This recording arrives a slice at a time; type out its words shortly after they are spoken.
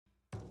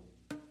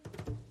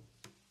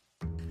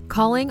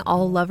Calling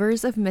all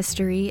lovers of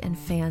mystery and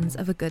fans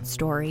of a good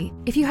story.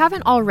 If you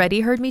haven't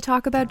already heard me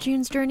talk about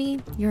June's Journey,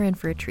 you're in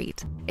for a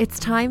treat. It's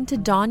time to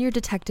don your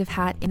detective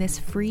hat in this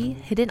free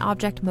hidden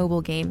object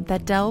mobile game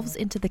that delves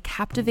into the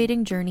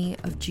captivating journey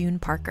of June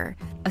Parker,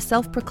 a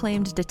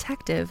self-proclaimed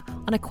detective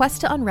on a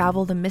quest to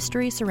unravel the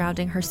mystery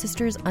surrounding her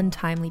sister's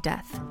untimely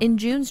death. In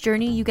June's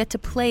Journey, you get to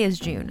play as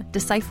June,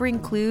 deciphering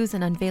clues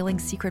and unveiling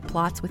secret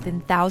plots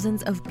within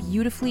thousands of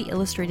beautifully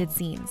illustrated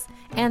scenes.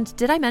 And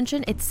did I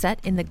mention it's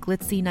set in the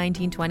glitzy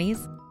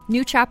 1920s?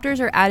 New chapters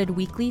are added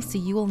weekly, so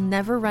you will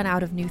never run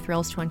out of new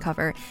thrills to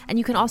uncover, and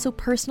you can also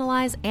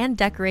personalize and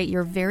decorate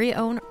your very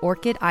own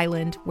Orchid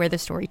Island where the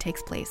story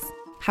takes place.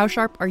 How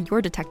sharp are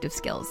your detective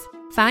skills?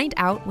 Find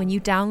out when you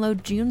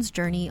download June's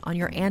Journey on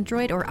your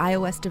Android or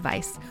iOS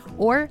device,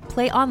 or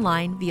play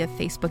online via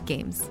Facebook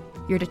Games.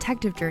 Your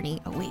detective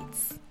journey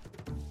awaits.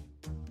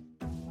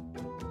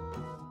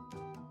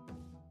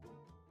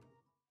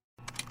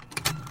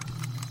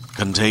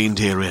 Contained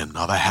herein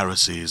are the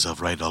heresies of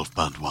Radolf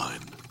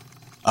Burntwine,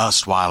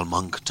 erstwhile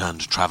monk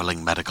turned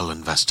traveling medical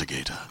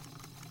investigator.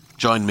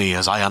 Join me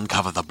as I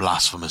uncover the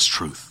blasphemous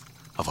truth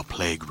of a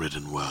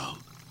plague-ridden world,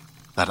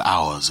 that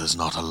ours is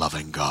not a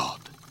loving God,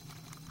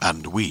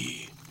 and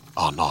we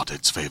are not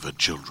its favored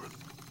children.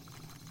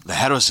 The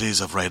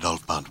heresies of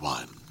Radolf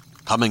Burntwine,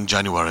 coming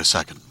January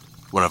 2nd,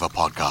 wherever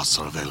podcasts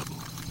are available.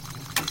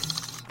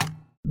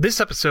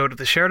 This episode of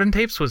the Sheridan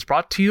Tapes was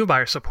brought to you by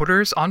our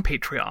supporters on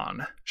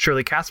Patreon.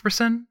 Shirley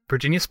Casperson,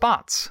 Virginia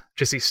Spots,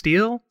 Jesse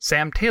Steele,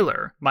 Sam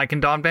Taylor, Mike and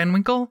Don Van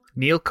Winkle,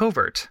 Neil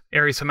Covert,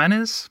 Aries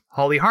Jimenez,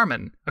 Holly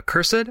Harmon,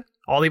 Accursed,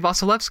 Ollie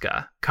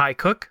Vasilevska, Kai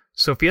Cook,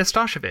 Sophia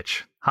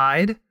Stashevich,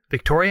 Hyde,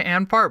 Victoria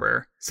Ann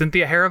Farber,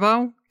 Cynthia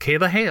Haribo,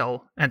 Kayla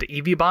Hale, and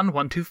Evie Bond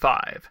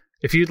 125.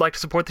 If you'd like to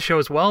support the show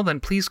as well,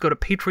 then please go to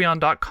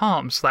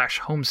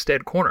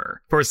patreon.com/Homestead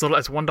Corner. For as little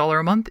as $1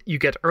 a month, you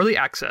get early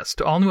access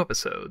to all new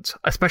episodes,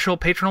 a special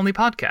patron-only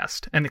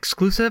podcast, and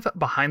exclusive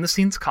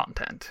behind-the-scenes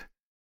content.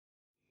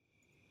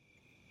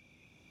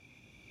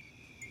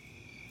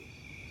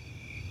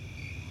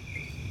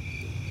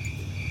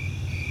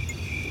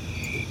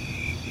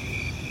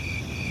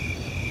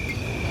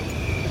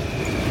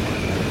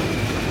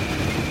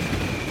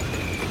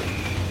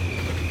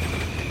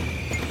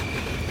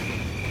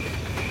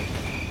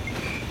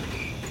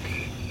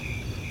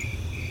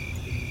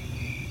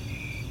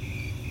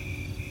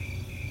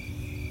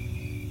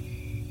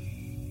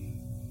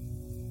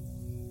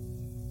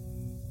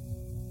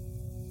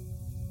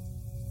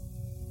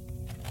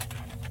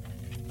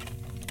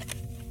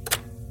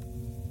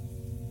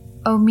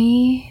 O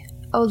me,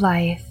 O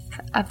life,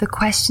 of the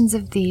questions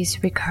of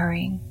these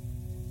recurring,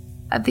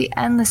 of the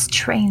endless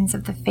trains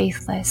of the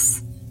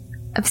faithless,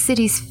 of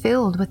cities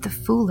filled with the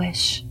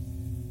foolish,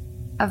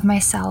 of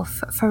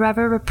myself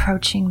forever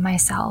reproaching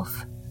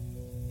myself,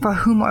 for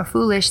who more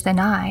foolish than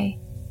I,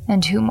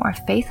 and who more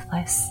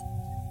faithless,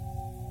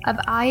 of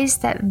eyes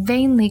that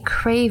vainly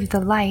crave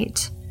the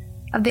light,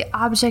 of the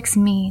objects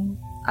mean,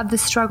 of the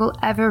struggle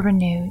ever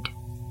renewed,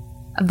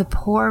 of the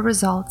poor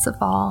results of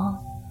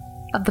all,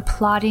 of the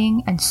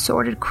plodding and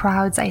sordid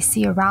crowds I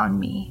see around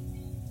me,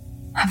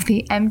 of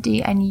the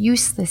empty and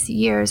useless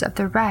years of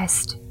the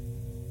rest,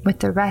 with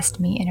the rest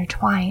me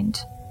intertwined.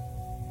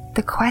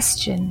 The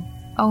question,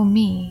 O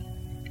me,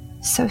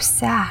 so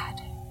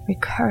sad,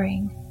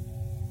 recurring,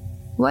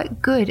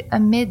 what good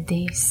amid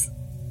these,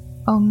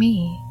 O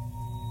me,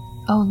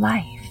 O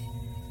life?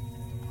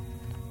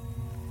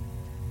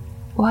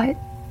 What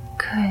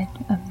good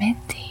amid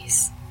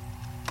these,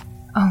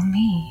 O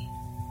me,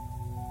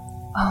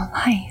 O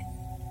life?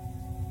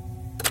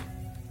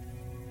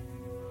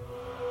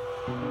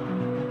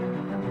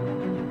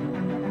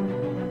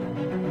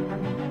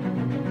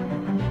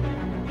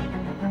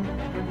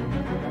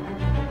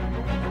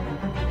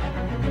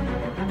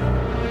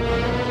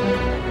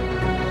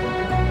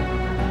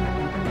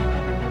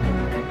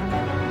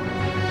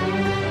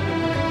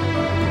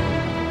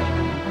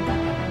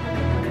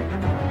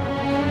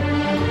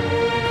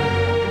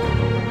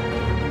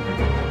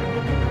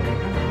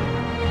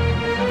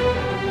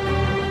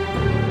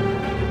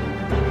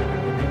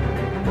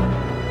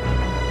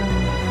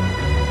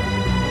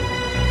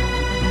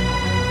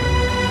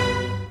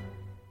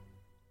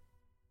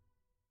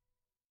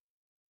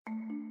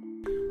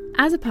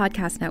 As a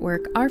podcast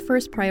network, our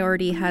first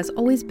priority has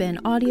always been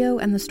audio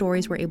and the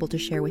stories we're able to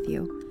share with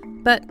you.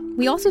 But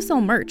we also sell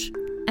merch,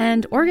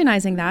 and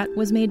organizing that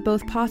was made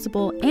both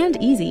possible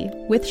and easy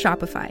with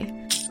Shopify.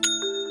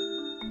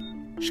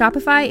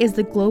 Shopify is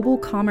the global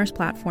commerce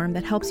platform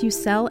that helps you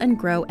sell and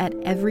grow at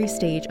every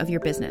stage of your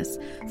business,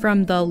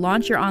 from the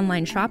launch your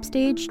online shop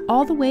stage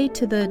all the way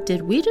to the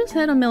did we just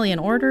hit 1 million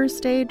orders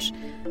stage.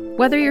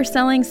 Whether you're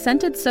selling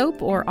scented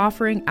soap or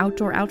offering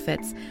outdoor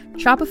outfits,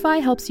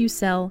 Shopify helps you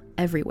sell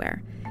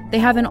everywhere. They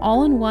have an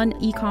all-in-one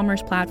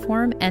e-commerce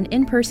platform and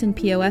in-person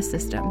POS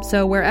system,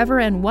 so wherever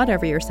and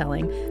whatever you're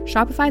selling,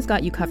 Shopify's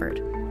got you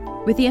covered.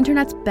 With the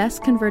internet's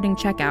best converting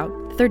checkout,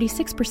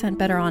 36%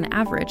 better on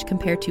average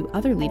compared to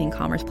other leading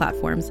commerce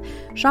platforms,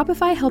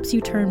 Shopify helps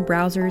you turn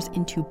browsers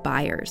into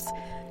buyers.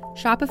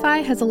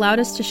 Shopify has allowed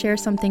us to share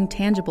something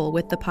tangible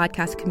with the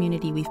podcast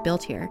community we've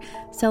built here,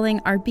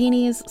 selling our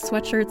beanies,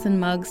 sweatshirts, and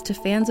mugs to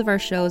fans of our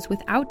shows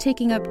without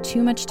taking up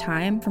too much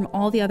time from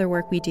all the other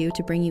work we do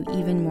to bring you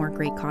even more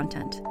great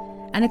content.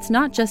 And it's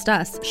not just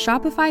us.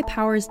 Shopify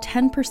powers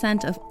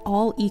 10% of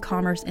all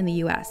e-commerce in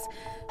the US.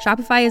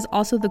 Shopify is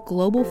also the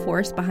global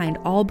force behind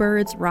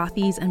Allbirds,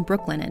 Rothy's, and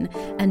Brooklinen,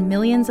 and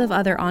millions of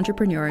other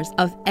entrepreneurs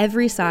of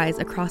every size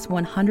across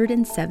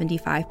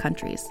 175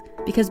 countries.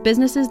 Because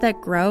businesses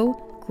that grow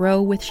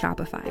with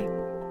Shopify.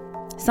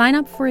 Sign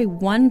up for a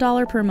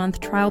 $1 per month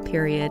trial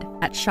period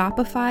at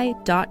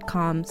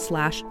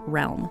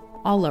shopify.com/realm,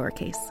 all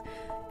lowercase.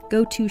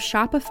 Go to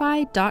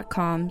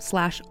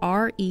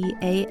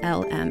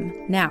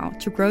shopify.com/REALM now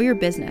to grow your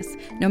business,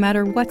 no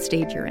matter what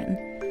stage you're in.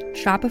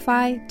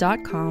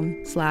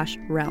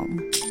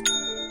 Shopify.com/realm.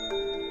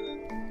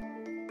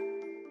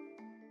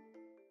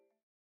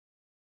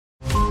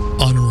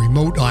 On a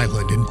remote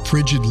island in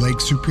frigid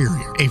Lake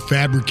Superior, a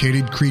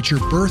fabricated creature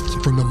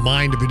birthed from the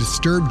mind of a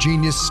disturbed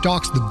genius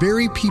stalks the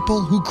very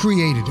people who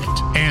created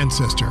it.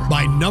 Ancestor,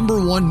 by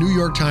 #1 New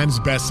York Times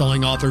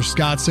bestselling author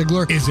Scott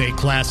Sigler, is a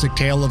classic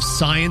tale of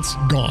science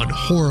gone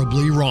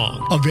horribly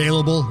wrong.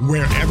 Available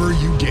wherever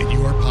you get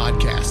your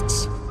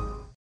podcasts.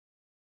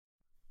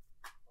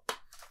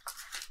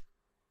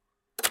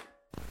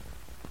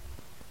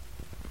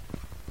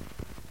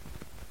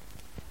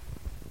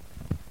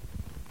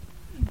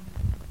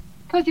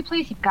 Cozy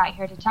place you've got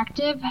here,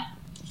 Detective.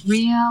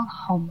 Real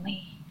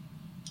homely.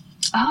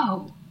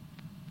 Oh,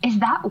 is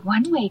that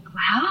one-way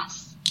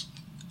glass?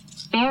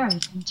 Very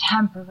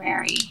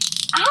contemporary.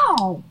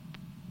 Ow!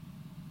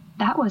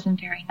 That wasn't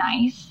very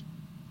nice.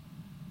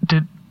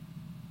 Did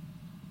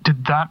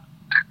that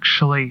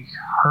actually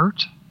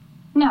hurt?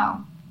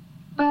 No,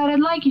 but I'd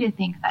like you to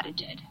think that it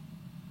did.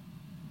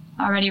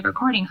 Already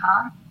recording,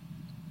 huh?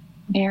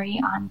 Very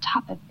on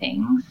top of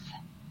things.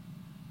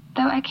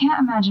 Though I can't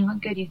imagine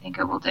what good you think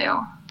it will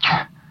do.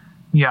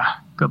 Yeah,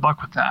 good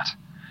luck with that.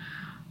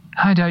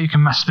 I doubt you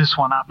can mess this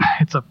one up.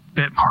 It's a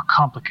bit more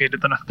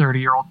complicated than a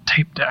 30-year-old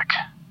tape deck.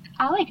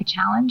 I like a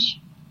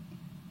challenge.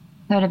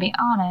 Though to be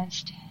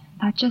honest,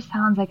 that just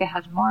sounds like it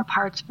has more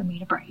parts for me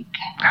to break.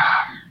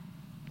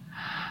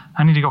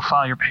 I need to go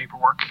file your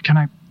paperwork. Can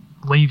I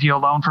leave you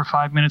alone for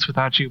 5 minutes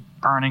without you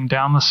burning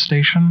down the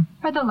station?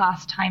 For the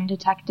last time,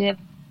 Detective,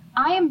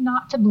 I am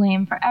not to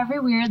blame for every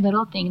weird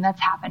little thing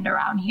that's happened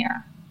around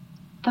here.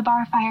 The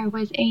bar fire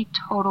was a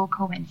total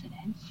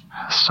coincidence.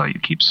 So you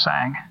keep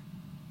saying.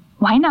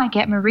 Why not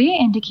get Maria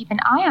in to keep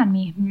an eye on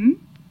me,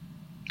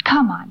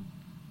 Come on.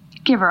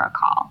 Give her a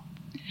call.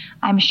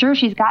 I'm sure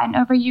she's gotten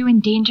over you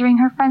endangering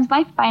her friend's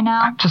life by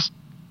now. Just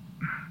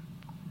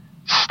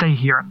stay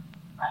here and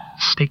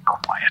stay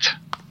quiet.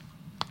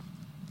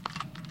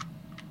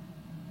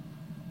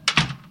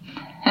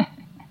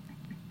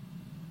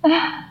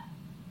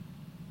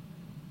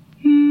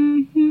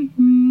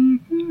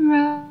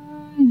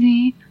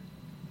 Rosie.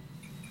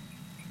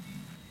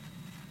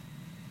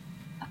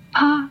 A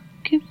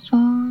pocket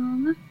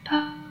full of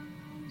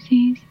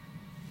posies.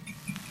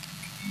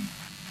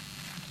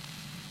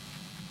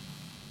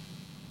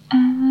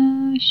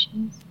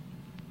 Ashes,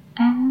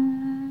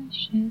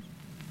 ashes.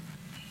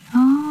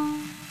 Oh.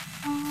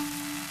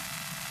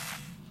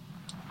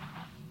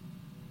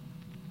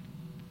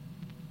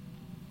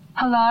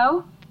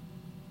 Hello?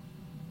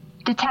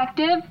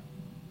 Detective?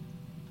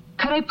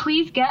 Could I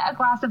please get a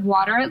glass of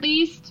water at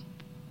least?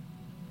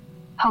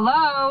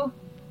 Hello?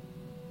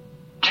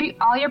 Treat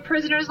all your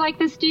prisoners like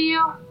this, do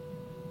you?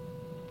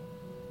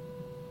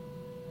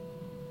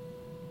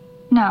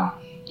 No,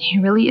 he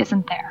really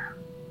isn't there.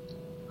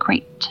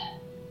 Great.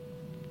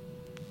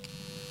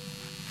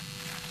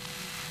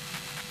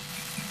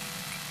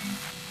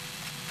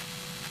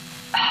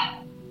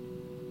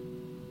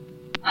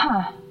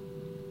 Huh.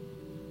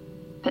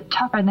 Bit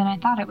tougher than I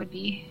thought it would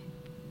be.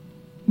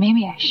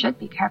 Maybe I should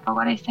be careful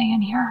what I say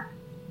in here.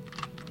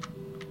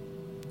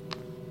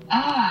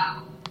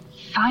 Oh,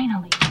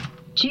 finally.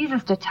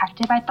 Jesus,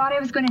 Detective, I thought I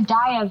was going to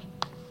die of...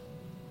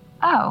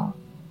 Oh.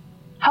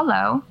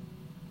 Hello.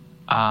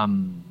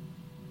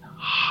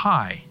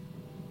 Hi.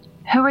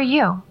 Who are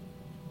you?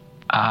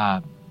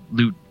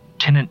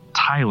 Lieutenant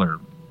Tyler.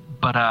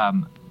 But,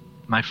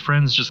 my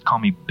friends just call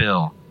me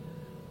Bill.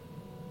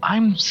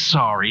 I'm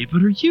sorry,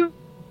 but are you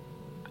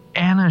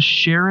Anna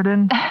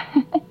Sheridan?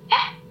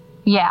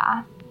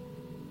 Yeah.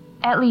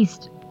 At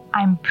least,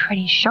 I'm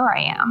pretty sure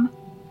I am.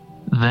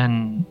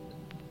 Then,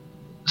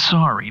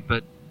 sorry,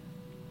 but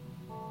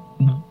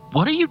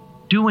what are you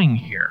doing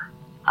here?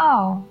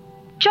 Oh,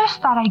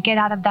 just thought I'd get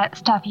out of that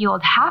stuffy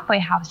old halfway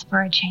house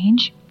for a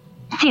change.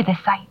 See the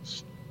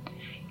sights.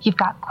 You've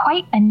got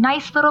quite a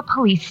nice little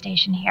police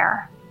station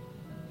here.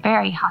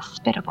 Very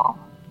hospitable.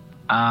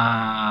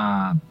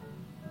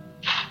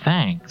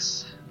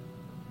 Thanks.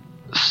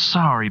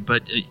 Sorry,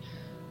 but you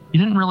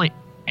didn't really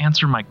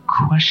answer my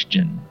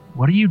question.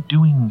 What are you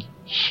doing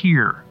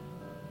here?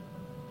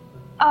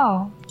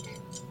 Oh,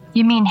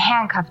 you mean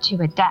handcuffed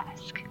to a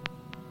desk?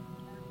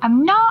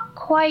 I'm not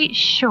quite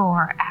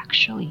sure,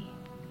 actually.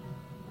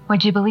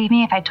 Would you believe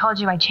me if I told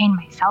you I chained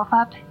myself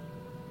up?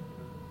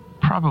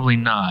 Probably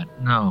not,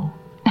 no.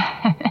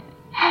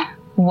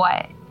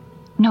 What?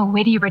 No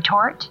witty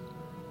retort?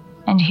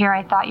 And here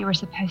I thought you were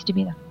supposed to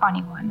be the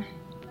funny one.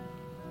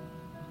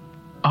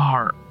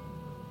 Are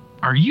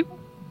you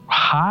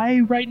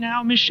high right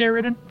now, Miss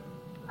Sheridan?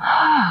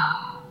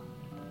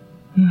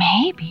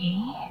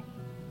 Maybe.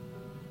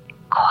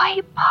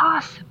 Quite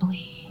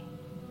possibly.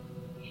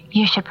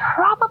 You should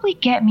probably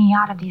get me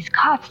out of these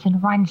cuffs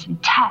and run some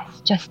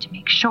tests just to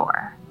make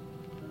sure.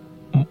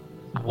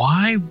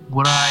 Why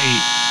would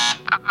I...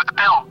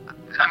 Bill,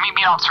 meet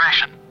me in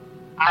observation.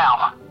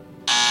 Now.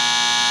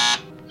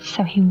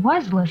 So he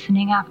was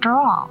listening after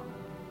all.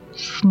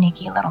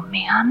 Sneaky little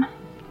man.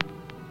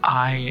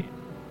 I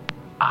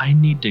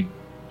need to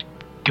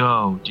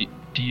go.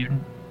 Do you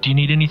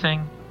need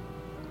anything?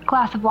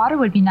 Glass of water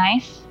would be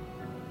nice.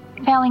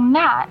 Failing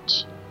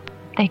that,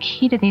 the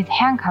key to these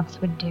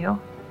handcuffs would do.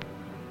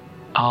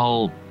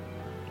 I'll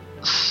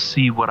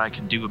see what I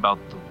can do about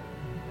the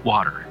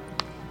water.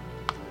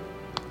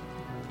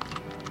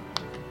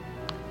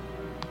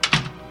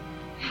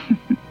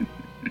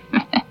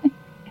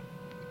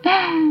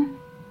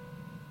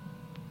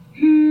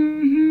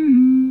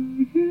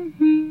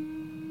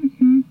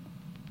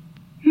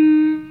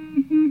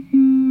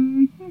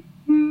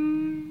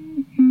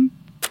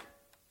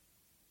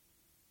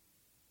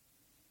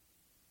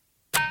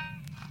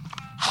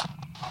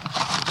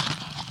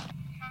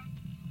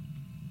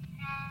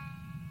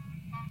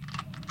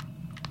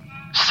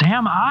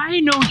 Sam,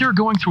 I know you're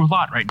going through a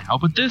lot right now,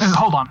 but this...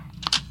 Hold on.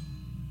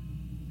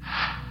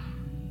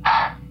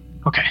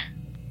 Okay,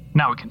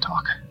 now we can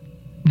talk.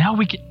 Now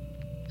we can...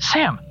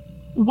 Sam,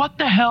 what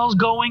the hell's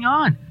going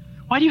on?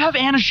 Why do you have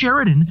Anna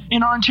Sheridan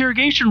in our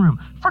interrogation room?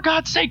 For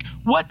God's sake,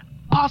 what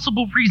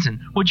possible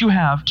reason would you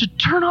have to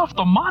turn off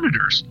the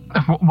monitors?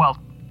 Well,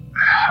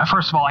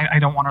 first of all, I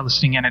don't want her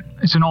listening in.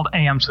 It's an old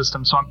AM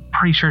system, so I'm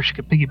pretty sure she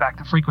could piggyback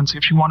the frequency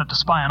if she wanted to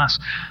spy on us.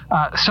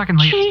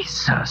 Secondly...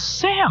 Jesus,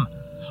 Sam!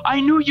 I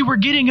knew you were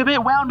getting a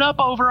bit wound up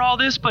over all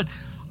this, but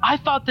I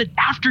thought that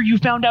after you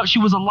found out she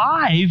was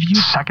alive, you...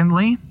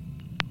 Secondly,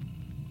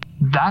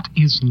 that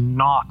is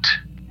not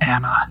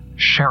Anna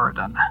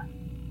Sheridan.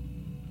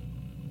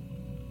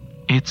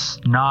 It's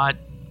not...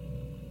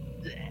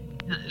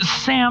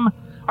 Sam,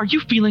 are you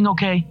feeling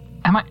okay?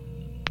 Am I...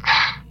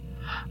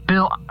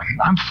 Bill,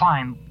 I'm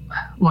fine.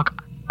 Look,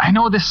 I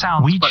know this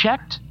sounds... We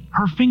checked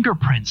her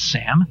fingerprints,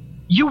 Sam.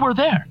 You were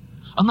there.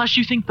 Unless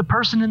you think the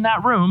person in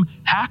that room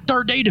hacked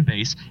our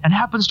database and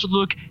happens to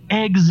look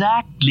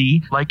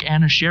exactly like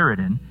Anna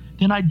Sheridan,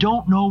 then I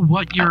don't know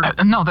what you're...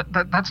 No,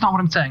 that's not what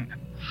I'm saying.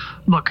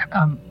 Look,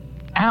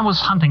 Anna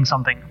was hunting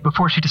something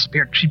before she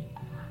disappeared.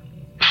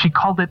 She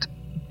called it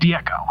the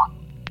Echo.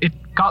 It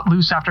got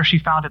loose after she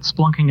found it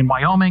splunking in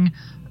Wyoming.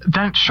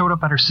 Then it showed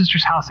up at her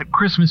sister's house at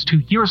Christmas 2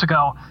 years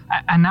ago,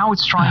 and now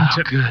it's trying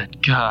to...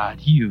 Good God,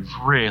 you've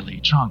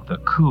really drunk the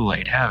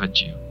Kool-Aid, haven't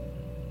you?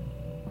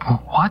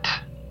 What?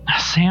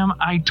 Sam,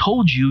 I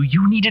told you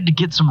needed to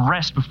get some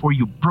rest before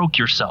you broke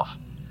yourself.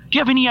 Do you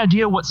have any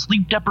idea what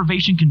sleep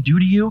deprivation can do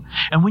to you?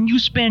 And when you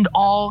spend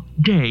all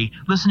day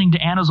listening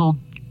to Anna's old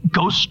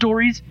ghost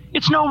stories,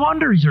 it's no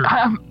wonder you're...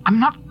 I'm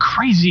not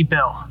crazy,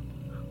 Bill.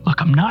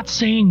 Look, I'm not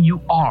saying you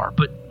are,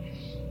 but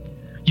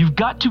you've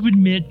got to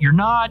admit you're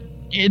not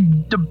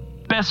in the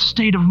best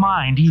state of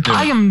mind either.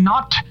 I am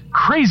not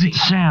crazy.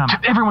 Sam.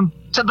 Everyone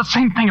said the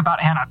same thing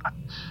about Anna.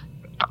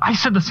 I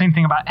said the same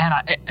thing about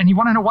Anna, and you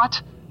want to know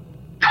what?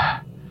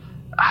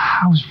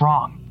 I was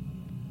wrong.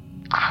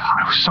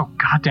 I was so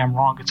goddamn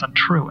wrong, it's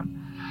untrue, and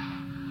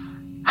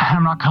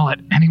I'm not gonna let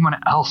anyone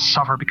else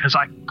suffer because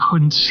I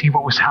couldn't see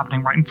what was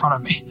happening right in front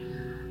of me.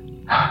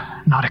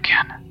 Not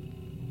again.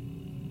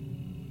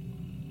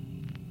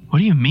 What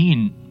do you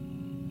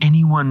mean,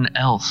 anyone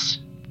else?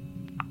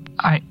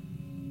 I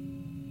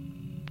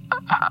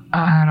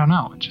don't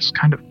know, it just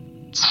kind of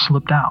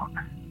slipped out.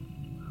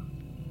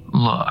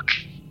 Look,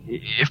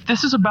 if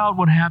this is about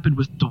what happened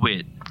with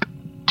DeWitt...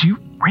 Do you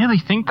really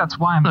think that's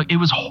why I'm... Look, it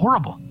was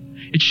horrible.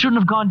 It shouldn't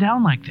have gone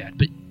down like that,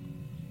 but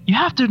you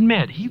have to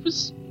admit, he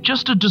was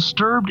just a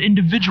disturbed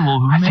individual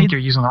who I think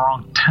you're using the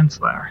wrong tense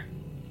there.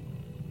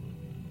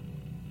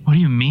 What do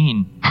you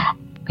mean?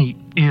 He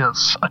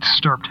is a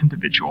disturbed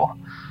individual.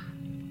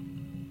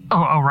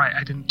 Oh, right,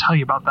 I didn't tell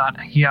you about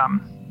that. He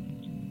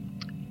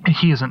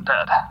isn't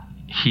dead.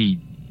 He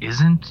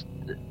isn't?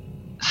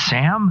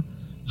 Sam?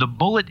 The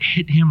bullet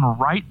hit him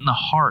right in the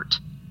heart.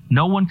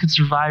 No one could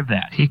survive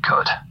that. He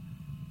could.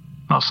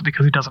 Mostly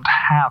because he doesn't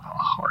have a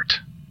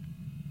heart.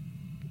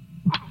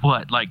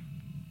 What, like,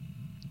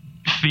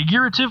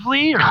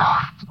 figuratively? Or?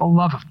 For the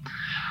love of...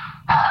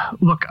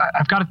 Look,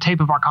 I've got a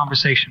tape of our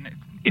conversation.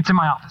 It's in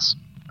my office.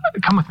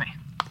 Come with me.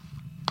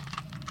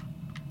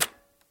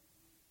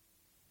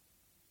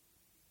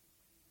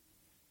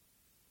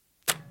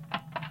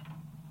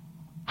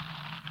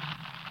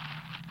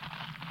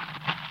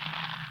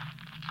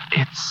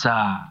 It's,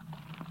 a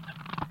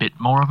bit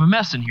more of a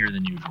mess in here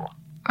than usual.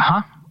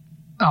 Huh?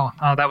 Oh,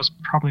 that was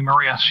probably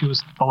Maria. She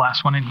was the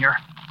last one in here.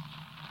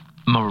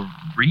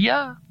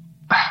 Maria?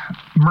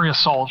 Maria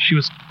Soul. She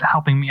was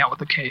helping me out with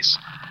the case.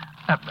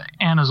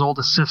 Anna's old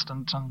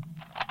assistant and,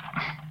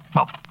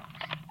 well,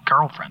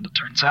 girlfriend, it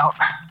turns out.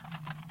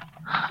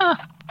 Huh.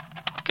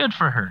 Good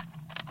for her.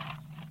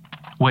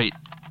 Wait,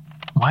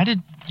 why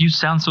did you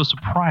sound so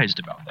surprised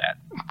about that?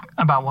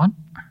 About what?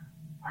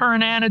 Her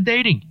and Anna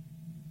dating.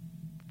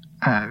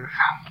 I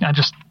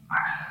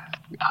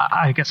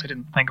guess I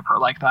didn't think of her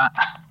like that.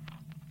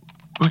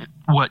 Wait,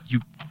 what, you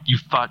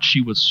thought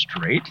she was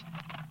straight?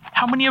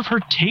 How many of her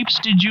tapes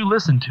did you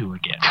listen to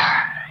again?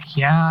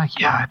 Yeah,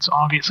 it's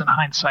obvious in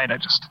hindsight.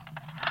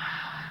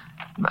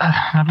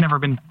 I've never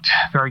been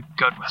very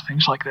good with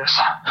things like this.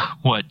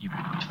 What, you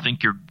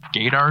think your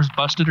gaydar's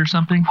busted or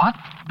something? What?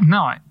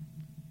 No,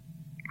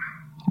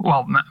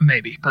 well,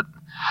 maybe, but,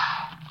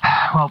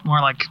 well,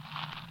 more like,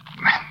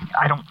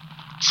 I don't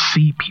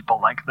see people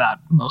like that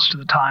most of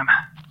the time.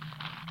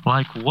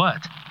 Like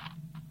what?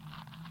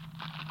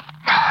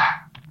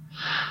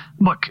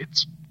 Look,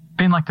 it's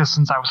been like this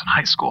since I was in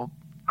high school.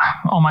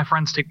 All my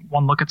friends take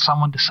one look at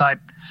someone, decide,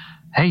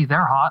 hey,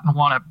 they're hot, and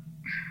want to,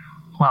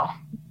 well,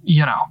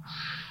 you know.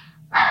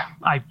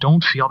 I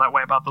don't feel that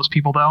way about those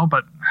people, though,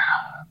 but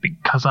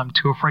because I'm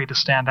too afraid to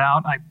stand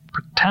out, I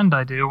pretend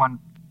I do and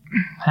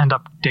end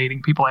up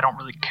dating people I don't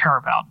really care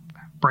about,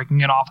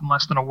 breaking it off in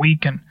less than a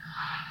week and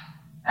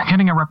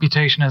getting a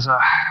reputation as an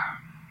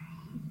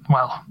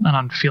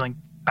unfeeling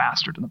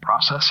bastard in the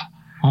process.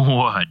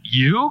 What,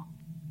 you?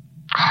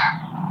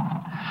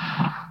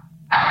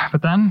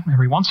 But then,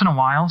 every once in a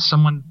while,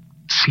 someone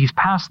sees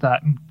past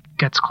that and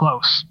gets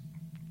close.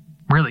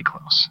 Really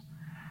close.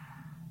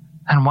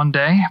 And one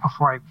day,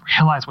 before I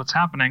realize what's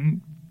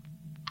happening,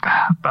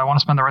 I want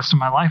to spend the rest of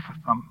my life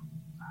with them.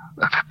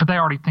 But they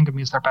already think of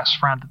me as their best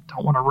friend and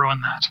don't want to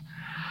ruin that.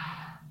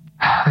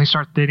 They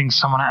start dating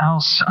someone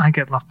else, I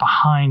get left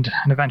behind,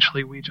 and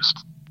eventually we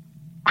just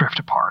drift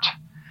apart.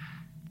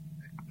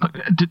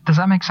 Does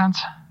that make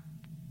sense?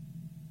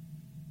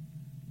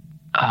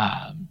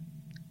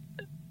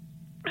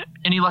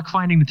 Any luck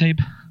finding the tape?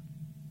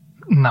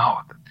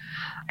 No.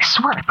 I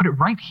swear I put it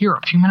right here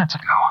a few minutes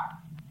ago.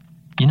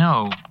 You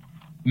know,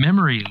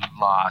 memory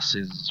loss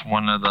is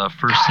one of the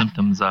first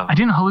symptoms of... I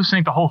didn't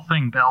hallucinate the whole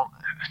thing, Bill.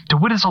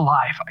 DeWitt is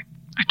alive.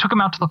 I took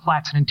him out to the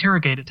flats and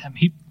interrogated him.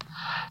 He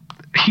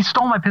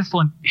stole my pistol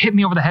and hit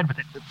me over the head with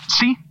it.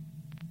 See?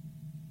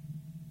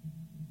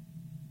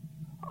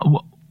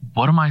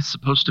 What am I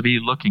supposed to be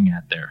looking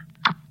at there?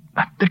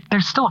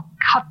 There's still a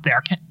cut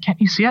there. Can't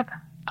you see it?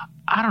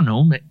 I don't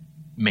know.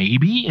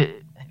 Maybe.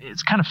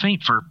 It's kind of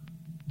faint for,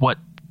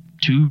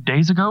 2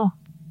 days ago?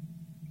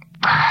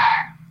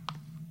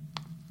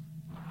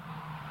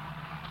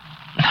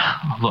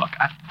 Look,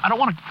 I don't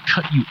want to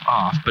cut you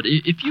off, but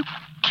if you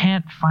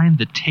can't find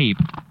the tape,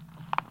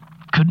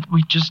 couldn't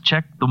we just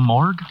check the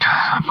morgue?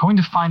 I'm going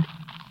to find...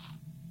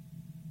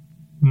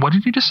 What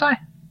did you just say?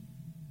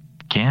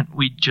 Can't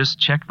we just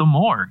check the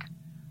morgue?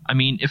 I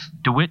mean, if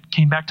DeWitt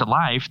came back to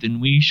life, then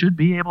we should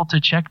be able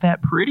to check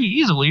that pretty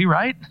easily,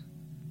 right?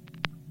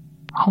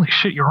 Holy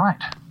shit, you're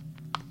right.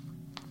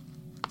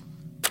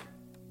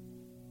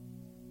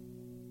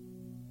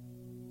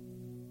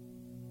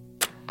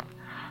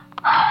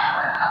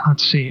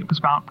 Let's see, it was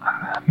about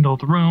middle of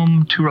the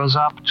room, 2 rows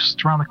up,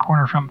 just around the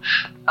corner from...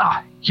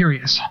 here he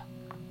is.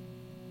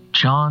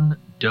 John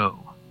Doe,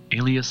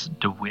 alias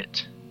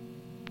DeWitt.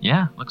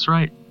 Yeah, looks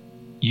right.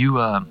 You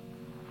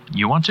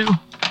want to?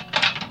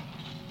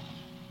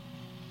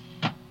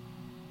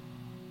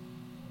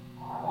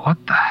 What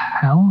the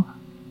hell?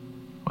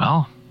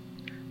 Well,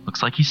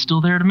 looks like he's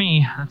still there to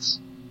me. That's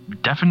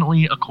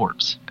definitely a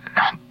corpse.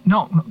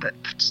 No,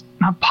 that's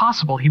not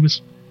possible. He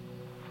was...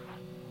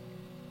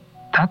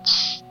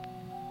 That's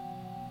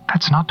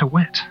not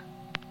DeWitt.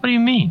 What do you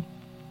mean?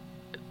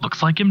 It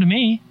looks like him to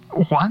me.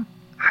 What?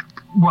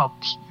 Well,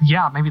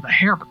 yeah, maybe the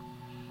hair, but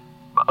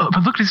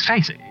look at his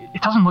face.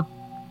 It doesn't look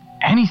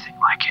anything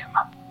like him.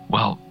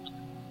 Well,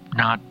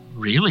 not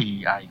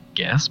really, I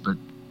guess, but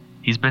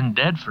he's been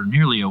dead for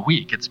nearly a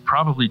week. It's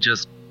probably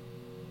just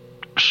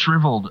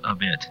shriveled a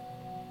bit.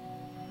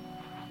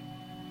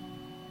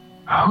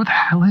 Who the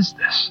hell is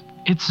this?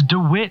 It's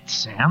DeWitt,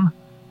 Sam.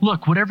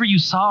 Look, whatever you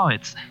saw,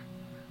 it's...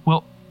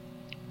 Well,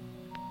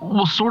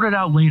 we'll sort it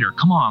out later.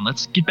 Come on,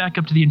 let's get back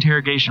up to the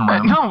interrogation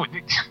room. No,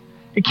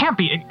 it can't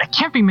be. It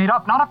can't be made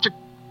up. Not after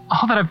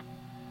all that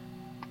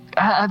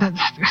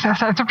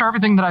that's after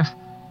everything that I've...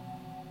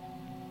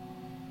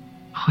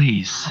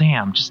 Please,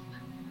 Sam, just...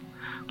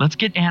 Let's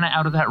get Anna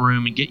out of that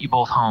room and get you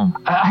both home.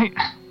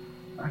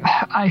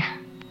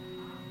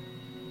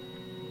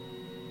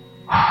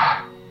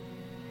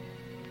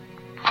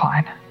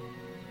 Fine.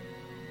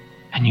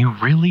 And you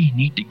really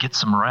need to get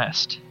some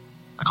rest.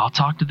 Like, I'll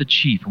talk to the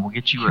chief and we'll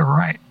get you... You're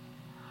right.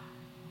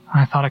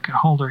 I thought I could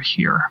hold her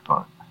here,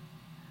 but...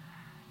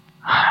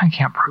 I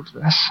can't prove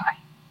this.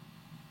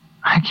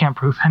 I can't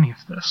prove any of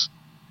this.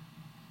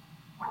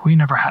 We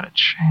never had a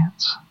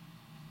chance.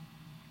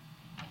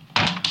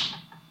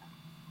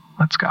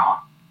 Let's go.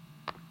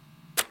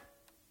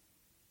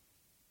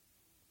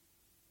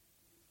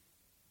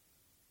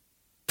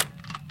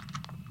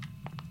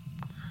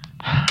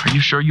 Are Are you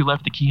sure you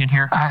left the key in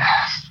here?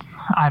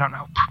 I don't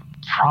know.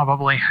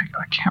 Probably.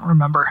 I can't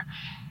remember.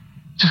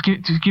 Just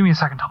give me a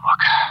second to look.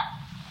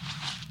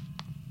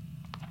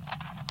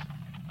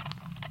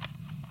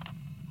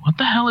 What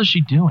the hell is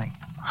she doing?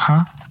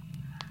 Huh?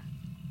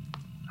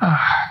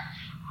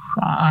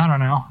 I don't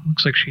know.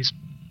 Looks like she's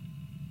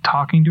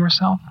talking to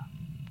herself.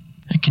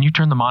 Hey, can you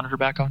turn the monitor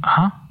back on?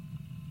 Huh?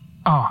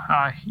 Oh,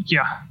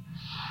 yeah.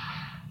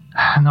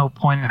 No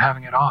point in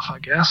having it off, I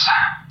guess.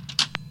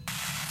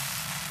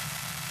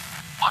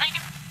 What are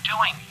you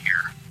doing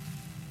here?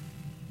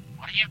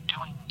 What are you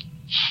doing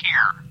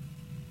here?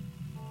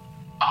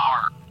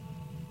 Are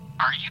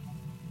you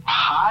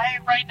high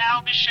right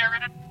now, Miss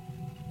Sheridan?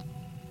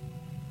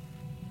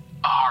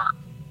 Are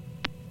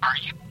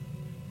you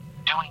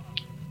doing...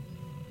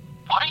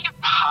 What are you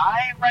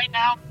high right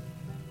now?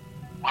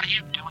 What are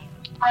you doing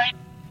right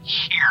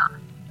here?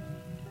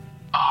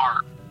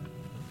 Are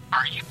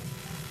you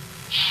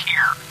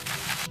here?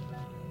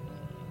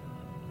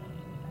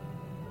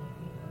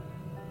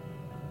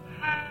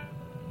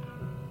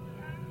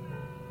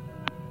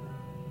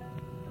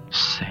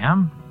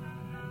 Sam?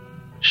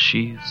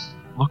 She's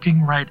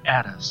looking right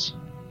at us.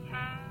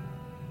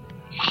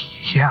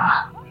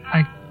 Yeah,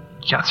 I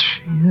guess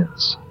she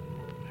is.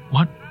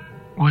 What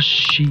was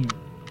she?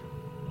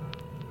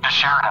 Miss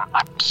Sheridan,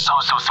 I'm so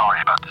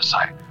sorry about this.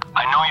 I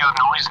know you have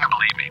no reason to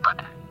believe me, but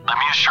let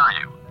me assure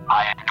you,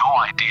 I had no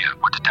idea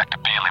what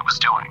Detective Bailey was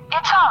doing.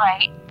 It's all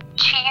right,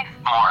 Chief.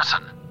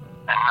 Morrison.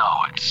 And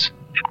no, it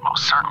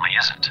most certainly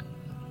isn't.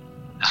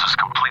 This was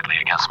completely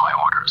against my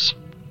orders.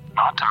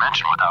 Not to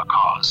mention without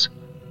cause.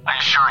 I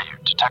assure you,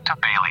 Detective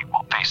Bailey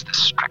will face the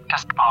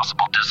strictest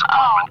possible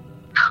discipline.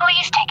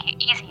 Please take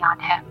it easy on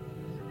him.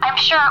 I'm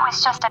sure it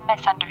was just a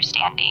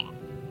misunderstanding.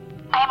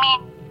 I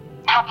mean,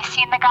 have you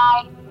seen the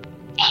guy?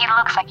 He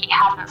looks like he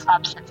hasn't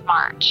slept since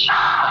March.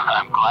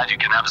 I'm glad you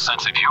can have a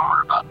sense of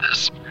humor about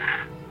this.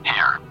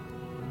 Here,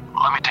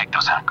 let me take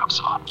those handcuffs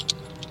off.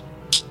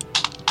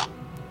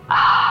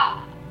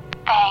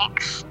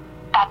 Thanks.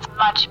 That's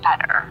much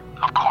better.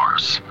 Of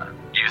course.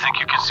 Do you think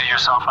you can see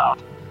yourself out?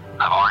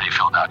 I've already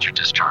filled out your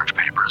discharge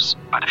papers,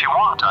 but if you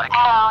want, I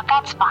can... No,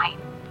 that's fine.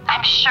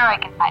 I'm sure I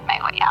can find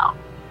my way out.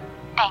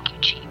 Thank you,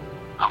 Chief.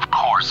 Of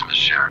course, Miss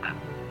Sheridan.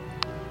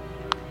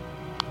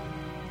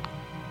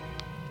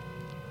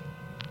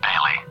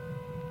 Bailey,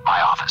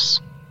 my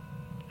office.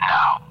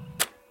 Now.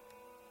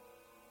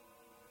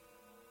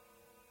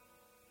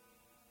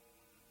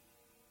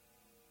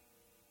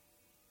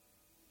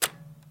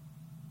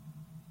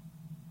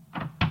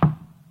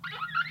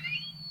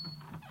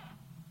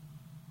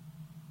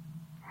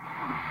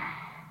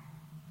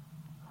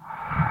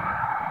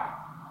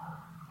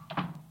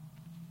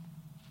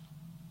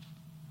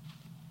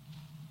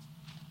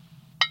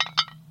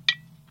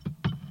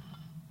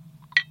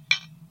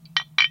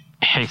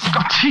 Hey,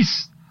 Oh,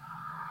 jeez.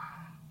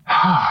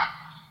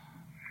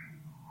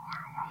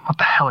 What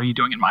the hell are you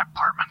doing in my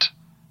apartment?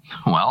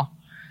 well,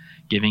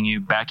 giving you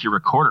back your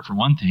recorder for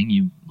one thing,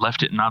 you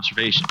left it in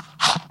observation.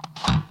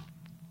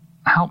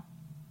 How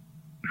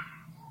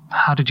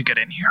did you get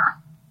in here?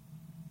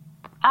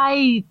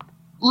 I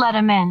let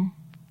him in.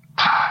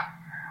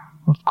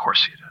 Of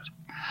course you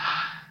did.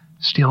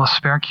 Steal a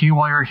spare key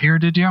while you're here,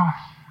 did you?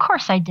 Of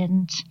course I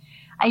didn't.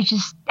 I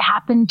just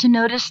happened to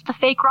notice the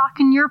fake rock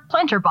in your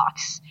planter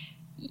box.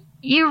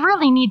 You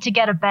really need to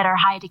get a better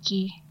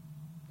hide-a-key.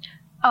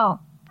 Oh,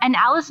 and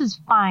Alice is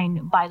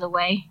fine, by the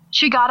way.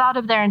 She got out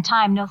of there in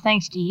time, no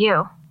thanks to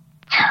you.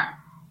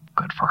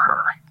 Good for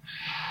her.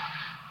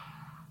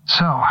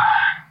 So,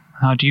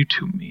 how'd you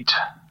two meet?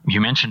 You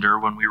mentioned her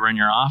when we were in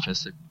your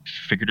office. I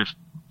figured if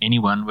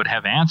anyone would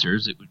have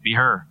answers, it would be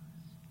her.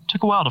 It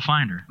took a while to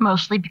find her.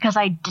 Mostly because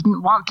I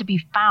didn't want to be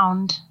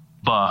found.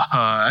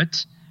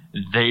 But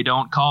they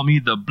don't call me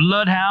the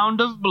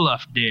Bloodhound of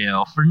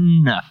Bluffdale for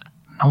nothing.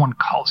 No one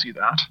calls you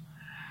that.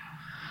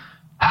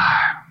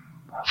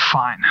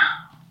 Fine.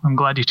 I'm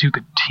glad you two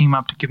could team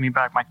up to give me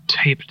back my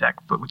tape deck,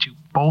 but would you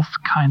both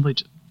kindly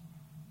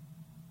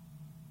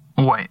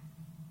Wait.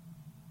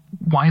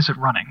 Why is it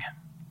running?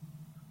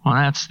 Well,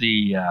 that's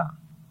the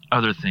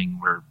other thing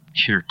we're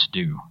here to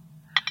do.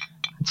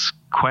 It's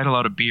quite a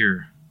lot of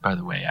beer, by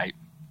the way.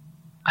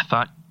 I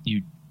thought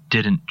you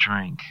didn't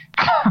drink.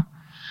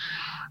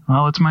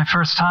 Well, it's my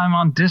first time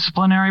on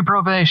disciplinary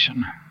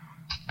probation.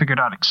 Figured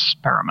I'd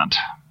experiment.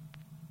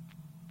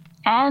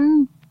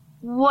 And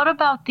what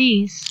about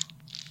these?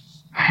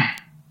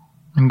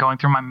 And going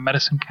through my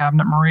medicine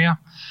cabinet, Maria?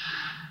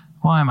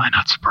 Why am I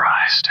not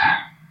surprised?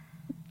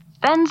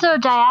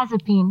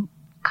 Benzodiazepine,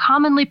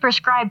 commonly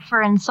prescribed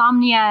for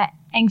insomnia,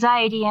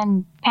 anxiety,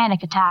 and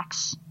panic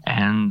attacks.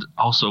 And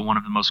also one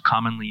of the most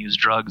commonly used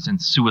drugs in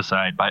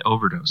suicide by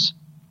overdose,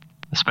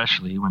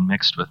 especially when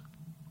mixed with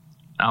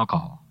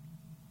alcohol.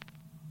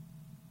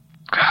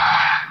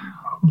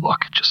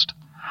 Look, just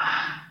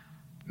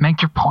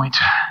make your point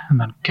and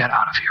then get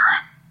out of here.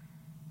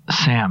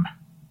 Sam,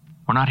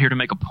 we're not here to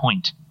make a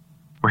point.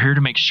 We're here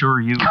to make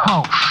sure you...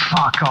 Oh,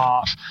 fuck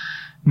off.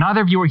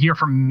 Neither of you are here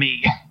for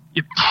me.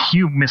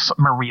 You, Miss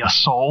Maria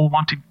Soul,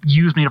 want to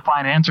use me to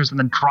find answers and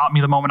then drop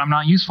me the moment I'm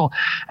not useful.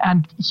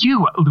 And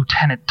you,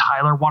 Lieutenant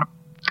Tyler, want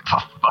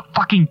a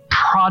fucking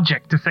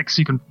project to fix so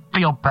you can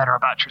feel better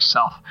about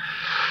yourself.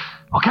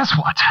 Well, guess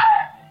what?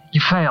 You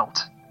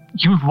failed.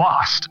 You've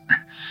lost.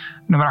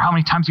 No matter how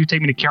many times you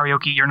take me to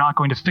karaoke, you're not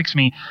going to fix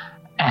me.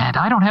 And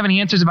I don't have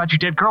any answers about your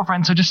dead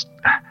girlfriend, so just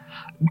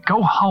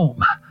go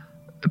home.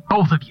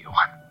 Both of you.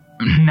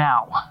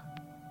 Now.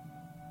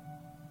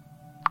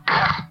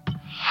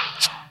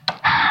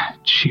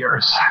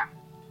 Cheers.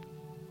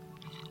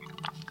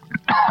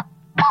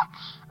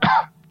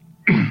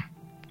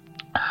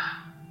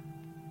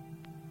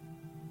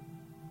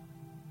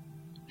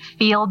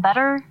 Feel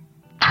better?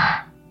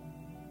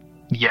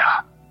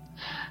 Yeah.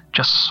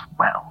 Just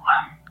swell.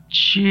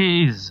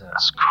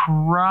 Jesus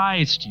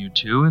Christ, you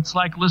two. It's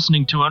like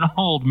listening to an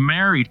old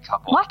married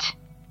couple. What?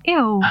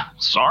 Ew.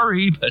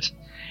 Sorry, but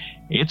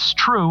it's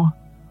true.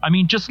 I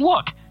mean, just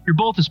look. You're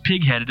both as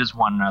pig-headed as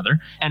one another,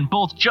 and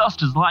both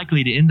just as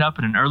likely to end up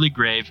in an early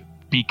grave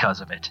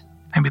because of it.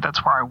 Maybe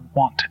that's where I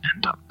want to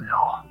end up,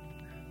 Bill.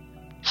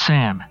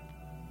 Sam,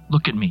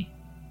 look at me.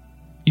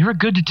 You're a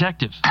good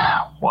detective.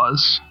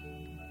 Was.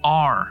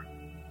 Are.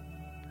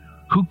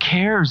 Who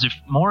cares if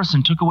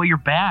Morrison took away your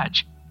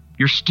badge?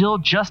 You're still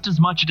just as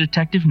much a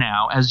detective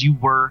now as you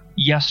were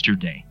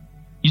yesterday.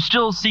 You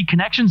still see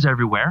connections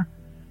everywhere.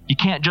 You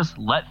can't just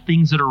let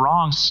things that are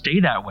wrong stay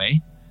that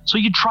way, so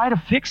you try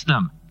to fix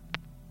them.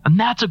 And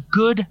that's a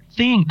good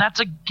thing. That's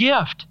a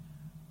gift.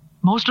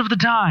 Most of the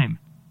time.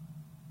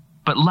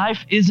 But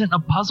life isn't a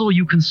puzzle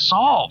you can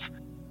solve.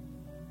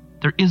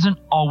 There isn't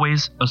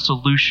always a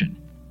solution.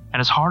 And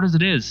as hard as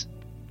it is,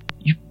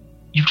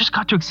 you've just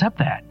got to accept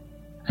that.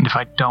 And if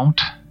I don't?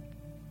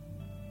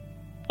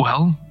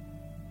 Well,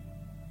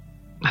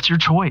 that's your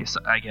choice,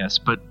 I guess.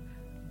 But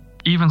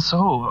even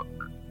so,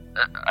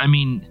 I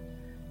mean,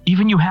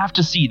 even you have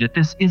to see that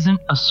this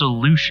isn't a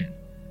solution.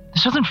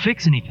 This doesn't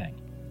fix anything.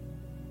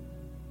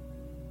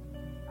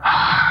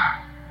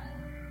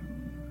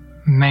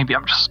 Maybe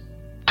I'm just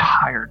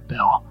tired,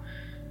 Bill.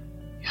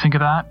 You think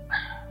of that?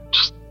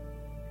 Just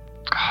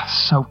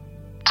so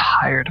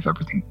tired of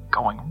everything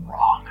going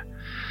wrong.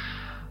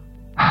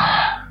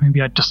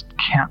 Maybe I just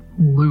can't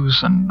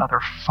lose another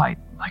fight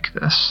like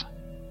this.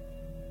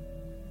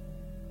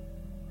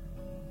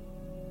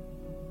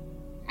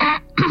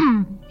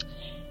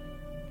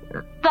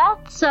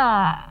 That's,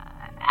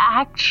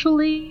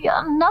 actually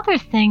another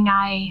thing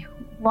I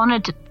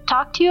wanted to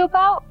talk to you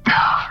about.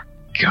 For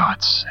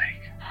God's sake.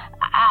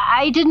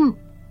 I didn't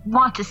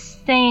want to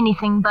say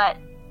anything, but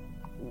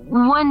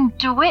when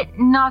DeWitt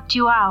knocked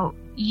you out,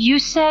 you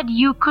said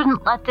you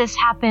couldn't let this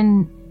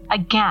happen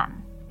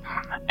again.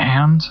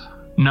 And?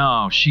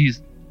 No,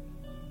 she's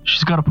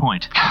got a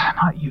point.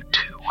 Not you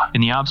two. In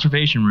the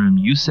observation room,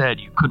 you said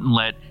you couldn't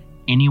let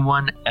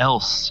anyone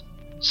else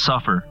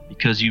suffer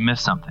because you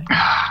missed something.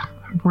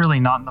 I'm really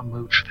not in the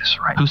mood for this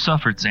right now. Who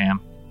suffered,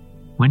 Sam?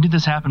 When did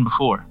this happen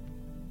before?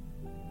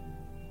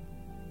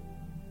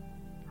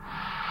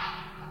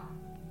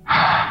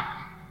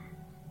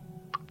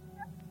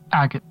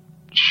 Agate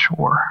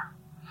Shore.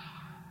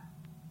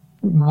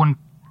 When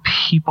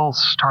people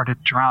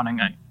started drowning,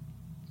 I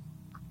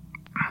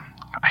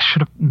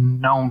should have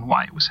known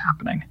why it was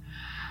happening.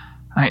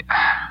 I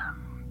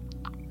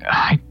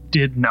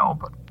did know,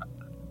 but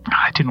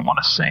I didn't want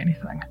to say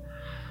anything.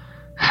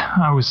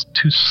 I was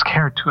too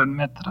scared to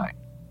admit that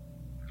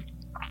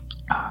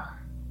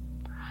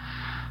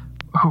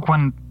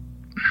when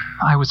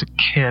I was a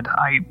kid,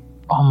 I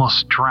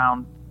almost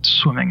drowned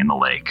swimming in the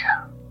lake.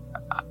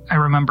 I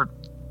remember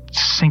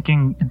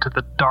sinking into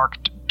the dark,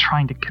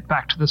 trying to get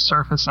back to the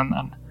surface, and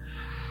then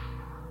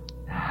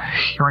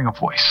hearing a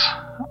voice.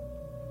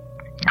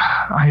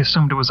 I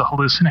assumed it was a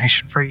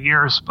hallucination for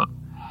years, but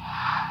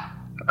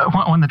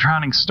when the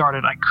drowning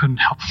started, I couldn't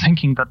help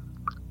thinking that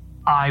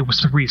I was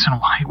the reason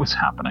why it was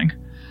happening.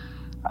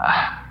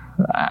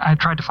 I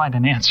tried to find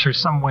an answer,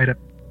 some way to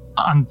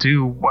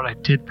undo what I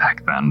did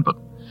back then, but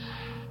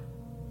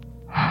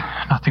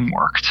nothing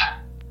worked.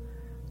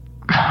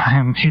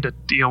 I made a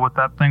deal with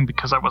that thing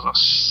because I was a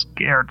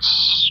scared,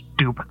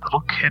 stupid little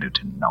kid who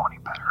didn't know any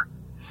better.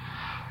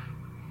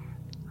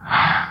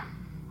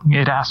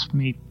 It asked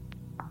me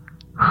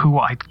who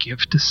I'd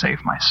give to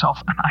save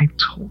myself, and I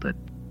told it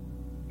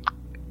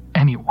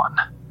anyone.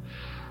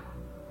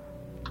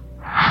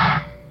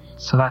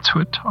 So that's who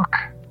it took.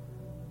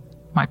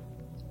 My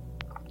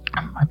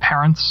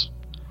parents,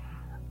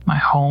 my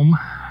home,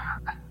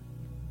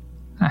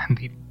 and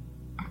the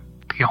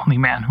only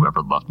man who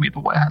ever loved me the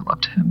way I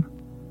loved him.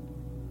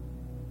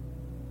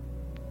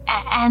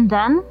 And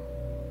then?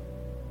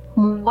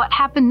 What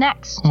happened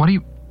next? What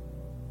do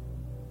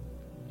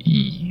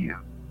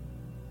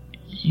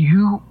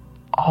you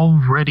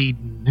already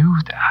knew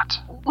that?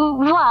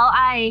 Well,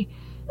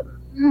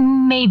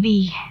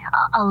 maybe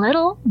a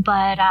little,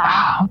 but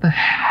How the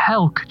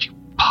hell could you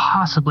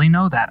possibly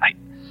know that?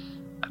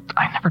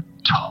 I never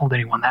told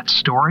anyone that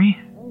story.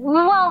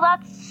 Well,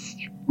 that's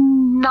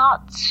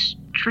not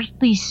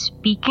strictly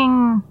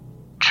speaking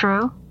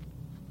true.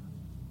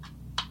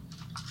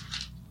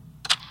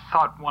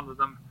 thought one of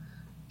them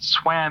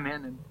swam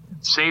in and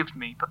saved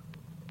me,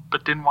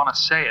 but didn't want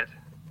to say it.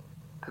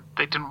 That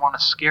they didn't want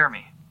to scare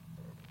me.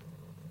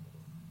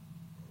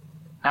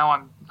 Now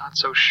I'm not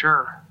so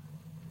sure.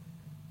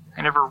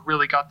 I never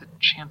really got the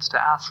chance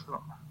to ask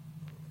them.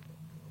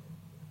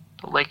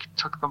 The lake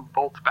took them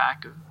both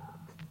back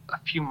a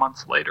few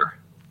months later.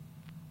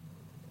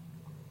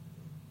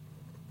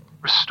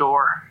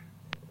 Restore.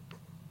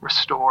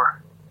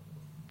 Restore.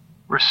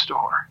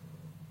 Restore.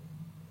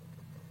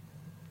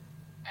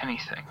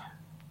 Anything.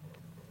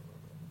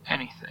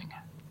 Anything.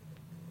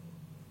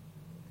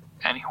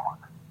 Anyone.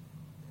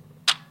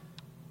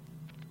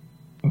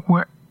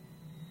 Where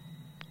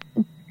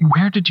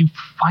did you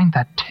find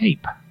that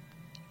tape?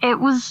 It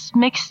was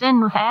mixed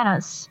in with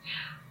Anna's.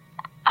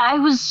 I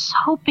was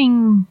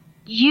hoping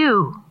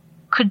you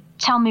could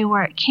tell me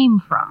where it came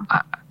from.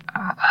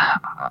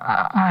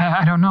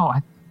 I don't know.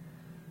 I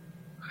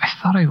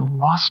thought I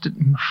lost it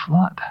in the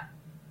flood.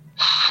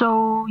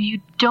 So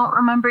you don't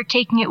remember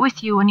taking it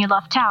with you when you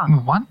left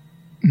town? What?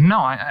 No,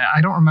 I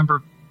don't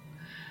remember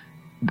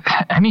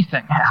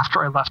anything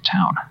after I left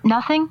town.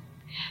 Nothing?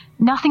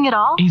 Nothing at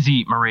all?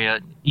 Easy,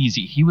 Maria,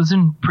 easy. He was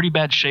in pretty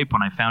bad shape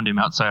when I found him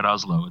outside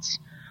Oslo. It's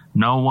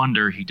no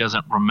wonder he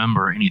doesn't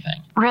remember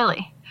anything.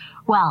 Really?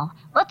 Well,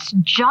 let's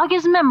jog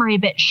his memory a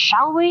bit,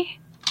 shall we?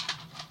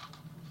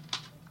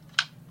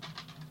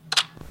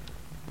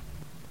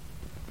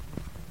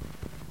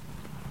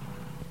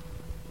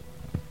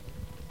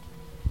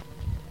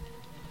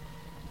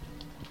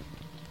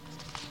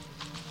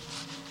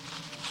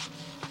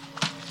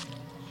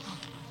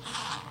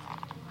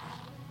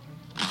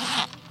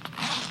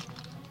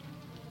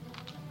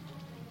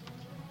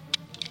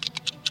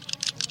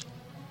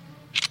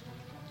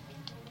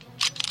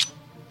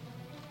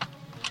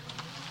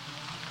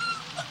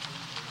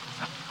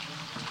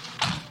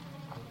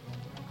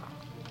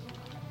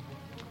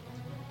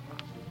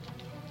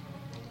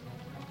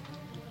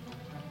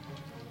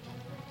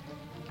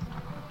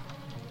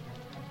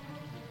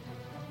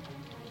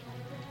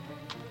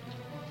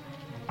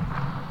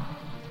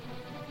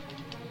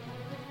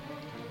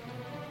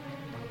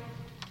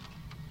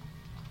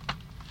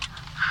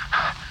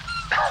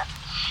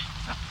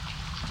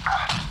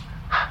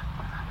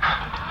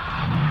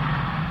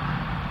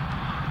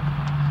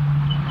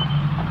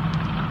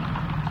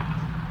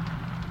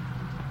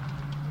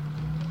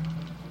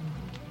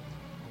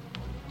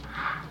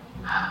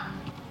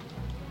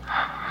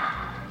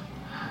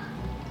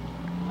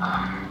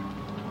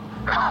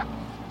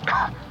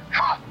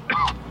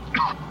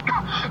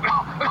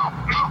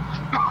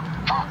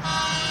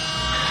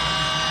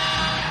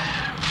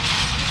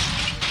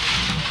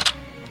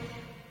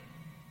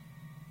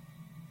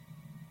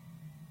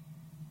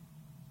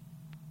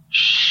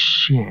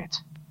 Shit.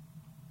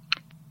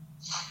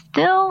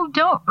 Still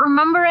don't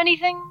remember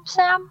anything,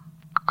 Sam?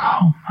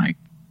 Oh my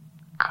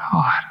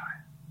God.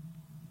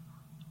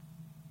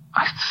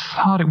 I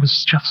thought it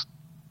was just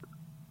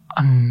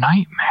a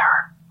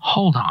nightmare.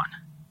 Hold on.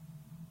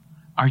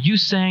 Are you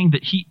saying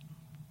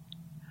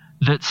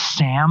that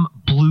Sam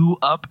blew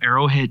up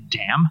Arrowhead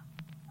Dam?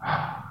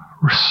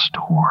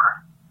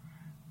 Restore.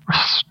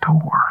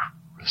 Restore.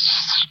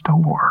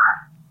 Restore.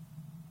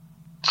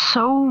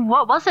 So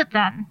what was it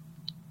then?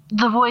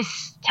 The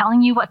voice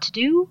telling you what to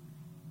do?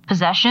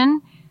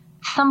 Possession?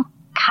 Some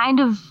kind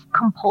of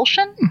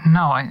compulsion?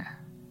 No,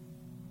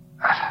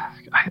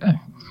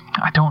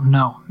 I don't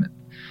know.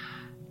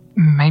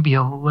 Maybe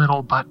a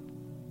little, but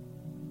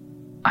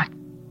I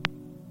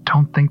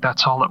don't think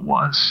that's all it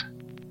was.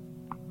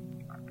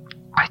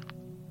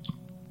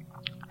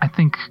 I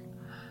think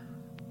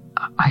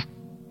I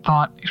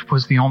thought it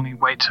was the only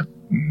way to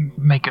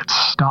make it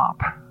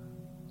stop.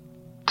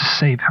 To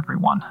save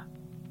everyone.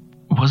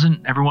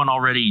 Wasn't everyone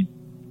already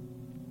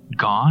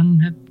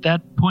gone at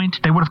that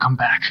point? They would have come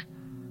back.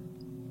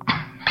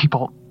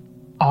 People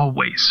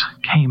always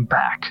came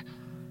back.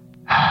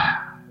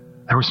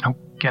 There was no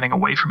getting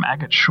away from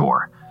Agate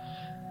Shore.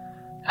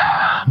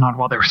 Not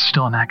while they were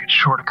still in Agate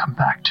Shore to come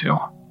back to.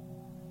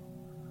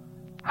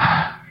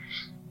 I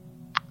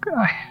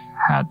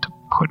had to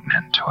put an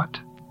end to it.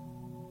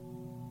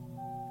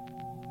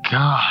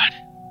 God.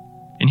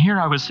 And here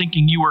I was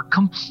thinking you were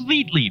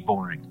completely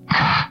boring.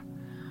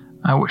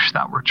 I wish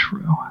that were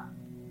true.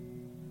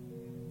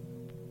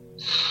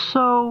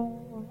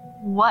 So,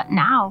 what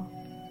now?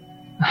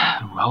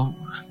 Well,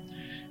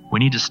 we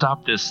need to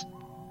stop this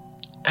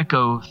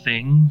echo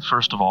thing,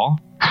 first of all.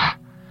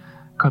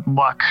 Good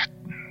luck.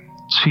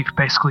 Chief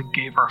basically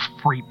gave her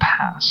a free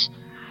pass.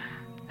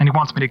 And he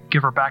wants me to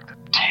give her back the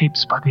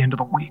tapes by the end of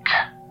the week.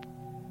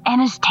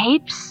 Anna's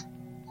tapes?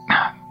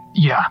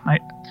 Yeah, I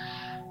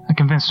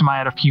convinced him I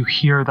had a few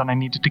here that I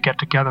needed to get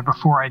together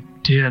before I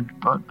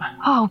did, but...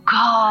 Oh,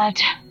 God.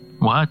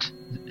 What?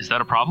 Is that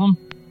a problem?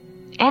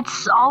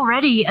 It's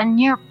already a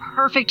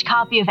near-perfect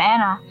copy of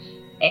Anna.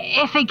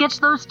 If it gets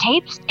those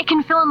tapes, it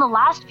can fill in the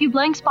last few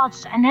blank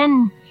spots, and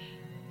then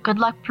good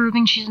luck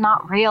proving she's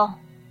not real.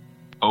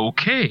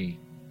 Okay.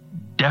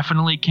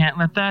 Definitely can't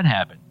let that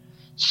happen.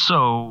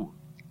 So,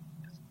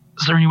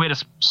 is there any way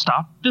to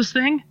stop this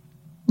thing?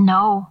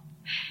 No.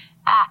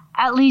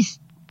 At least,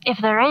 if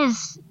there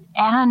is,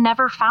 Anna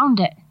never found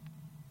it.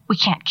 We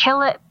can't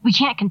kill it, we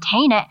can't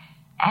contain it,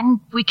 and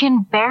we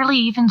can barely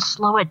even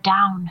slow it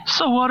down.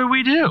 So what do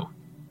we do?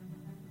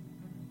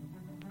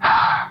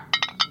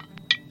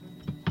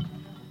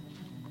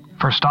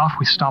 First off,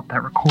 we stop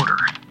that recorder.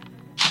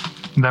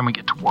 Then we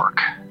get to work.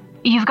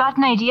 You've got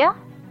an idea?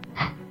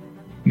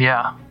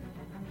 Yeah.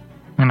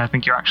 And I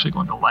think you're actually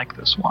going to like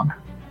this one.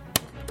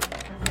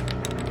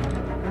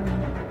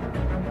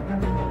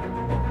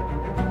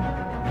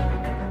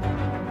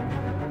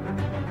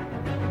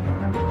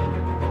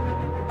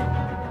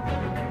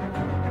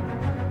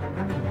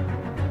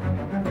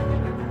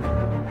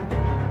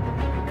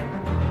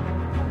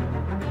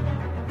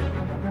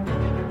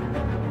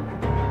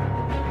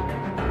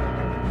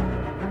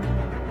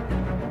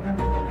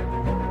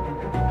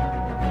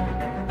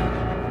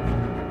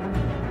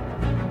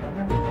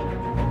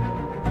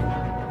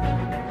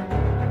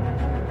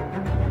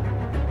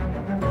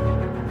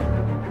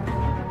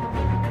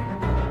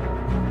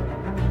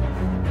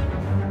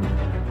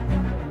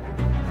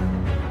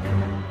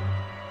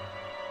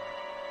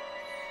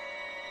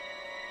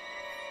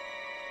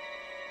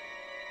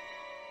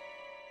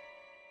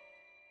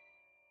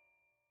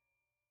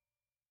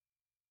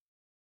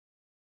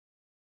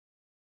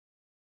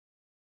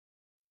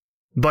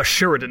 The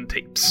Sheridan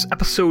Tapes,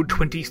 Episode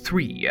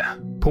 23,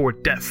 Pour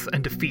Death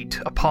and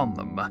Defeat Upon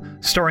Them,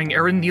 starring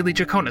Erin Neely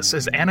Jaconis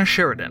as Anna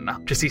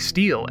Sheridan, Jesse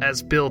Steele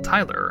as Bill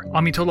Tyler,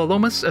 Amitola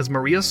Lomas as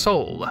Maria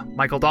Soul,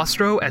 Michael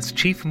Dostro as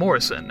Chief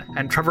Morrison,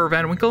 and Trevor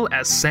Van Winkle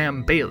as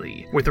Sam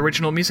Bailey, with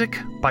original music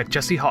by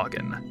Jesse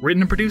Hagen.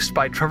 Written and produced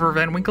by Trevor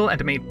Van Winkle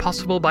and made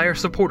possible by our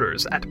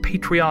supporters at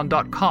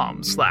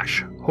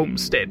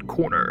patreon.com/Homestead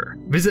Corner.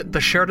 Visit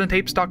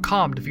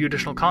thesheridantapes.com to view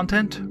additional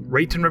content,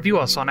 rate and review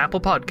us on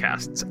Apple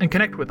Podcasts, and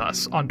connect with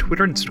us on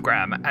Twitter and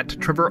Instagram at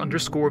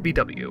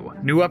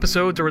Trevor_BW. New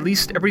episodes are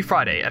released every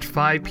Friday at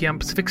 5 p.m.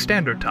 Pacific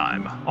Standard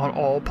Time on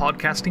all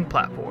podcasting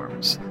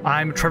platforms.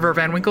 I'm Trevor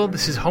Van Winkle,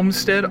 this is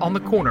Homestead on the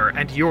Corner,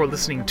 and you're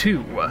listening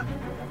to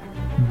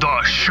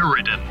The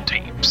Sheridan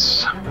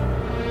Tapes.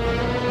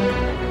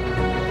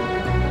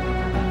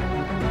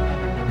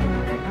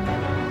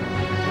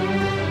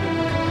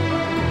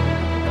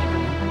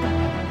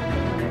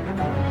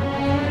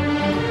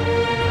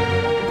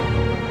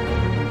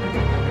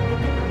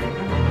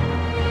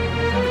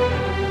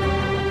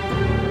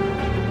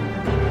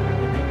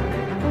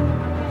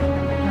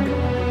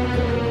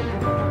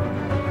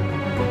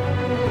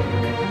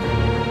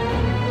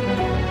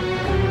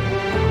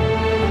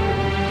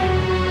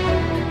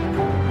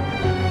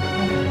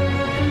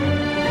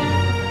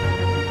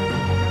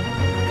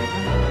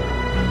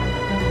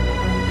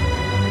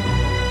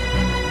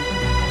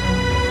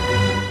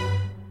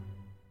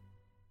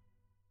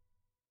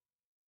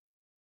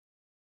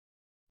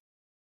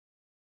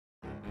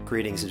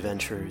 Greetings,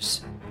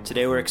 adventurers.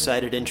 Today we're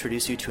excited to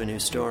introduce you to a new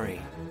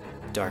story,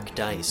 Dark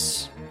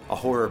Dice, a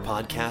horror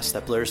podcast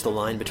that blurs the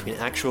line between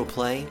actual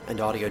play and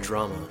audio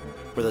drama,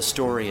 where the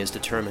story is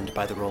determined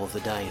by the roll of the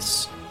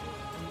dice.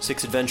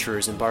 6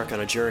 adventurers embark on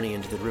a journey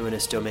into the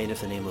ruinous domain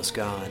of the Nameless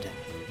God.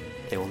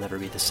 They will never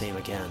be the same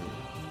again.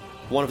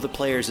 One of the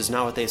players is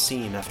not what they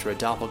seem after a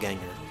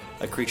doppelganger,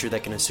 a creature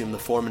that can assume the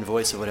form and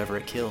voice of whatever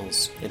it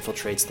kills,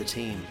 infiltrates the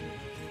team.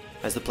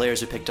 As the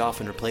players are picked off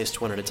and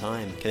replaced one at a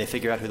time, can they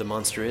figure out who the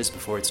monster is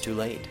before it's too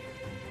late?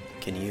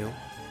 Can you?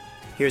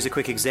 Here's a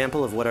quick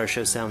example of what our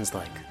show sounds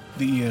like.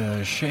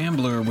 The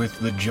shambler with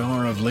the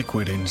jar of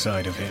liquid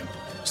inside of him.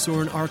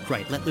 Soren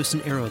Arkwright let loose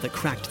an arrow that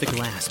cracked the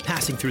glass,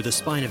 passing through the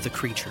spine of the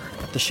creature.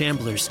 The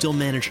shambler still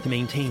managed to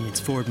maintain its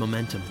forward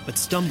momentum, but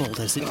stumbled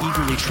as it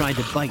eagerly tried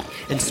to bite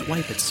and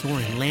swipe at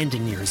Soren,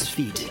 landing near his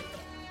feet.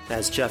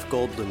 As Jeff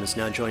Goldblum has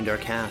now joined our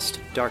cast,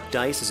 Dark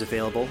Dice is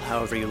available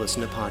however you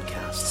listen to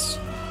podcasts.